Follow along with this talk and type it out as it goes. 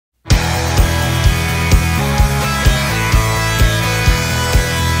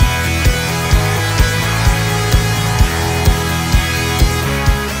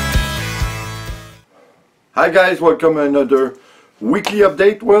Hi guys, welcome to another weekly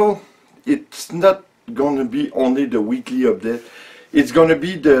update. Well, it's not going to be only the weekly update. It's going to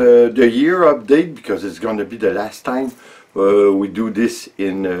be the year update because it's going to be the last time we do this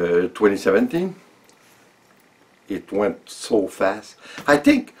in 2017. It went so fast. I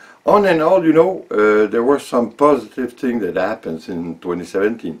think on and all, you know, there were some positive things that happens in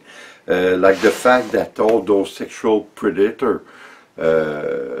 2017. Like the fact that all those sexual predators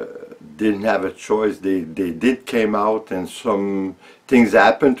didn't have a choice. They did came out, and some things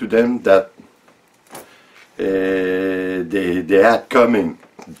happened to them that they had coming.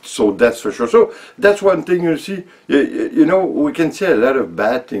 So that's for sure. So that's one thing you see. You know, we can see a lot of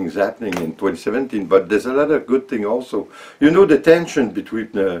bad things happening in 2017, but there's a lot of good thing also. You know, the tension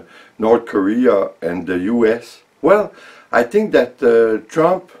between North Korea and the U.S. Well, I think that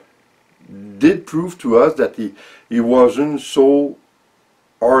Trump did prove to us that he wasn't so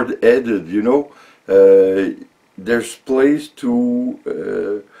hard-headed. You know, there's place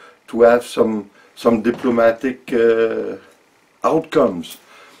to have some diplomatic outcomes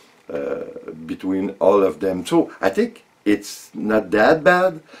between all of them. So I think it's not that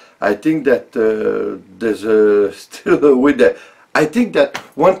bad. I think that there's still a way that I think that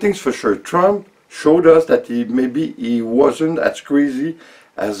one thing's for sure. Trump showed us that maybe he wasn't as crazy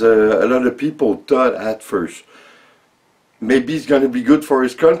as a lot of people thought at first. Maybe it's going to be good for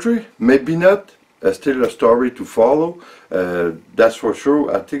his country, maybe not. Still a story to follow, that's for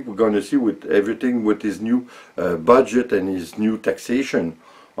sure. I think we're going to see with everything with his new budget and his new taxation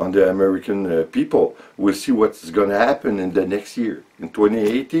on the American people. We'll see what's going to happen in the next year. In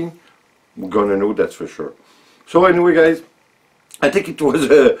 2018, we're going to know, that's for sure. So anyway, guys, I think it was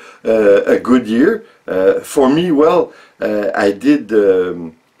a good year. For me, well, I did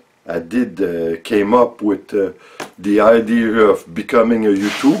came up with the idea of becoming a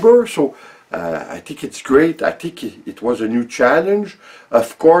YouTuber. So I think it's great. I think it was a new challenge.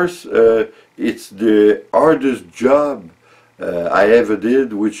 Of course, it's the hardest job I ever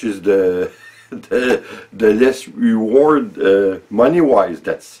did, which is the less reward money-wise.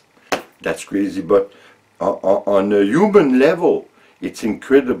 That's crazy. But on a human level, it's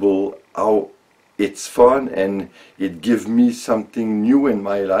incredible how it's fun and it gives me something new in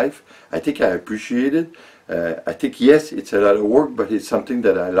my life. I think I appreciate it. I think, yes, it's a lot of work, but it's something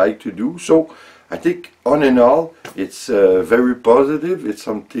that I like to do. So I think, on and all, it's very positive. It's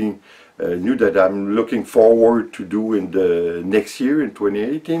something new that I'm looking forward to do in the next year, in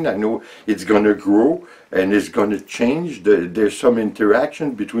 2018. I know it's going to grow and it's going to change. There's some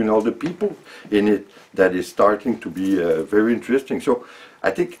interaction between all the people in it that is starting to be very interesting. So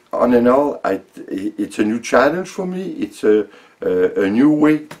I think, on and all, it's a new challenge for me. It's a new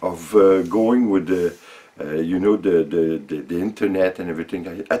way of going with the you know, the internet and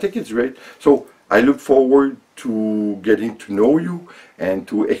everything. I think it's great. So I look forward to getting to know you and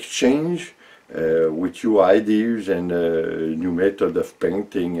to exchange with you ideas and new method of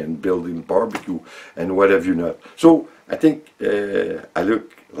painting and building barbecue and what have you not. So I think I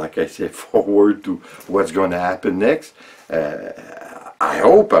look, like I said, forward to what's going to happen next. I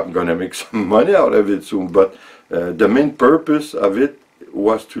hope I'm going to make some money out of it soon, but the main purpose of it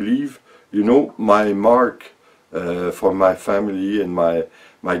was to leave, you know, my mark for my family and my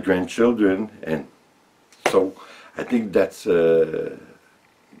grandchildren, and so I think that's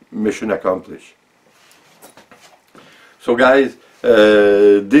mission accomplished. So guys,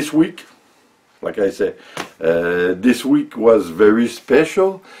 this week, like I said, this week was very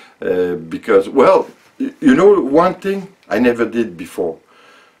special because, well, you know, one thing I never did before.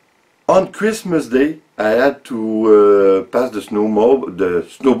 On Christmas Day, I had to pass the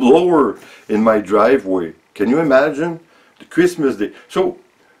snowblower in my driveway. Can you imagine? The Christmas Day. So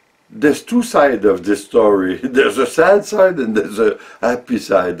there's two sides of this story. There's a sad side and there's a happy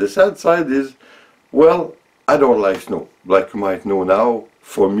side. The sad side is, well, I don't like snow. Like you might know now,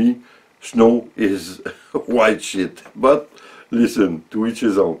 for me, snow is white shit. But listen, to each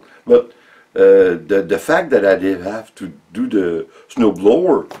his own. But the fact that I did have to do the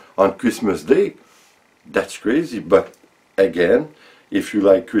snowblower on Christmas Day, that's crazy. But again, if you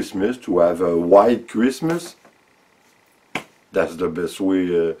like Christmas, to have a white Christmas, that's the best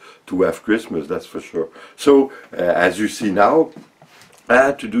way to have Christmas, that's for sure. So as you see now, I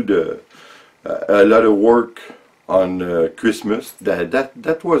had to do a lot of work on Christmas.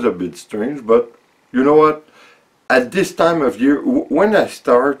 That was a bit strange, but you know what? At this time of year, when I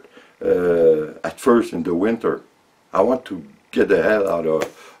start at first in the winter, I want to get the hell out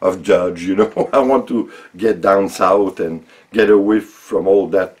of Dodge, you know. I want to get down south and get away from all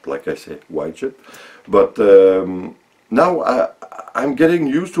that, like I said, white shit. But now I'm getting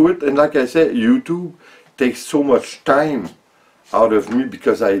used to it, and like I said, YouTube takes so much time out of me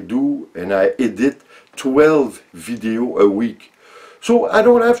because I do and I edit 12 video a week. So I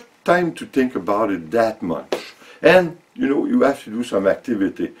don't have time to think about it that much. And you know, you have to do some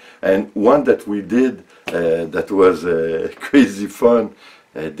activity. And one that we did that was crazy fun,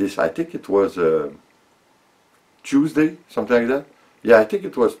 this, I think it was Tuesday, something like that. Yeah, I think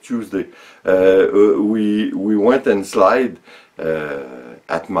it was Tuesday. We went and slide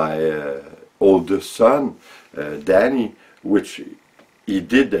at my oldest son, Danny, which he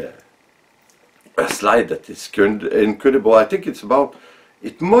did a slide that is incredible. I think it's about,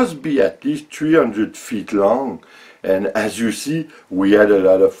 it must be at least 300 feet long. And as you see, we had a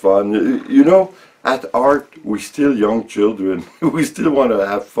lot of fun. You know, at art, we're still young children. We still want to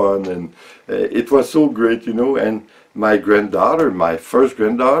have fun. And it was so great, you know. And my granddaughter, my first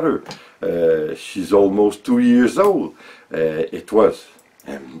granddaughter, she's almost 2 years old. It was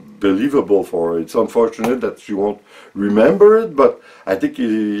unbelievable for her. It's unfortunate that she won't remember it, but I think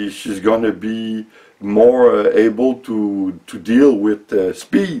she's going to be more able to deal with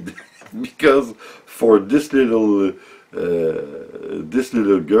speed. Because for this little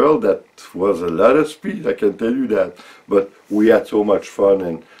girl, that was a lot of speed, I can tell you that. But we had so much fun,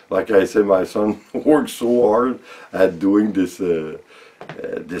 and like I said, my son worked so hard at doing this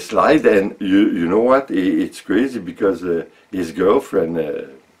this slide. And you know what? It's crazy because his girlfriend,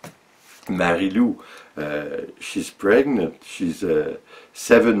 Marilou, she's pregnant. She's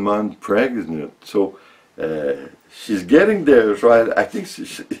 7 months pregnant. So she's getting there. So I think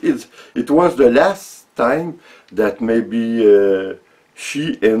it was the last time that maybe she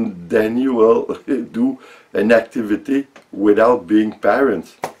and Danny will do an activity without being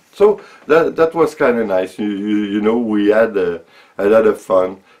parents. So that was kind of nice. You know, we had a lot of fun.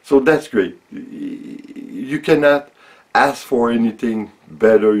 So that's great. You cannot ask for anything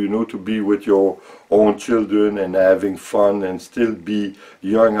better, you know, to be with your own children and having fun and still be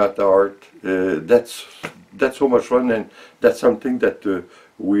young at heart. That's so much fun, and that's something that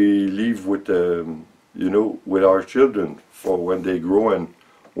we leave with, you know, with our children for when they grow and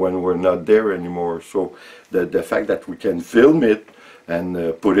when we're not there anymore. So the fact that we can film it and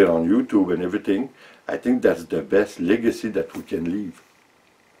put it on YouTube and everything, I think that's the best legacy that we can leave.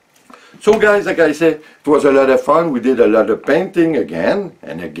 So guys, like I said, it was a lot of fun. We did a lot of painting again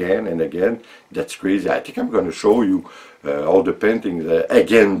and again and again. That's crazy. I think I'm going to show you all the paintings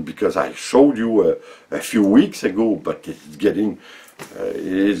again, because I showed you a few weeks ago, but it's getting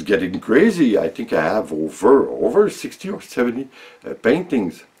crazy. I think I have over 60 or 70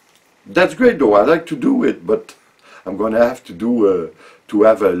 paintings. That's great though. I like to do it, but I'm going to have to do to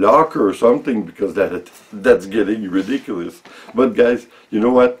have a locker or something, because that's getting ridiculous. But guys, you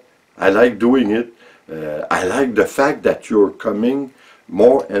know what? I like doing it. I like the fact that you're coming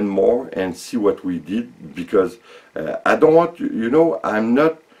more and more and see what we did, because I don't want, you know, I'm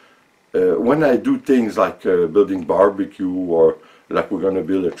not, when I do things like building barbecue, or like we're going to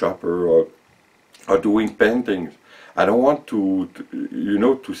build a chopper, or doing paintings, I don't want to, you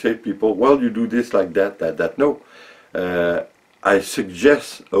know, to say to people, well, you do this like that. No. I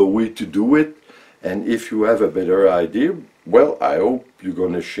suggest a way to do it, and if you have a better idea, well, I hope you're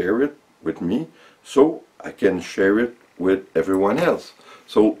going to share it with me so I can share it with everyone else.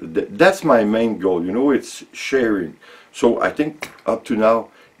 So that's my main goal, you know, it's sharing. So I think up to now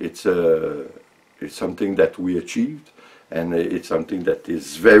it's something that we achieved, and it's something that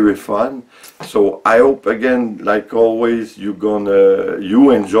is very fun. So I hope, again, like always, you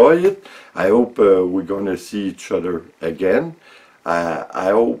enjoy it. I hope we're gonna see each other again.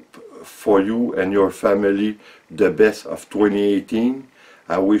 I hope for you and your family the best of 2018.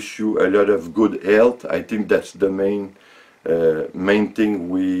 I wish you a lot of good health. I think that's the main thing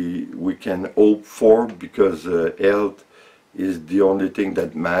we can hope for, because health is the only thing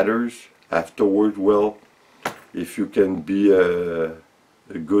that matters. Afterward, well, if you can be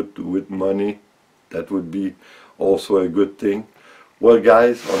good with money, that would be also a good thing. Well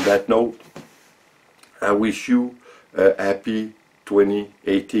guys, on that note, I wish you a happy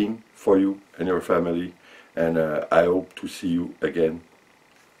 2018 for you and your family, and I hope to see you again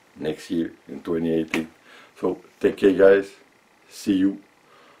next year in 2018. So take care guys, see you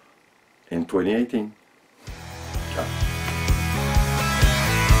in 2018. Ciao.